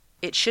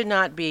It should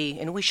not be,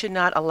 and we should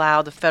not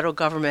allow the federal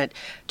government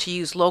to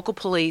use local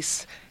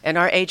police and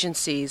our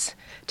agencies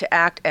to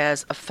act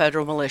as a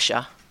federal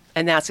militia.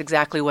 And that's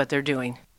exactly what they're doing.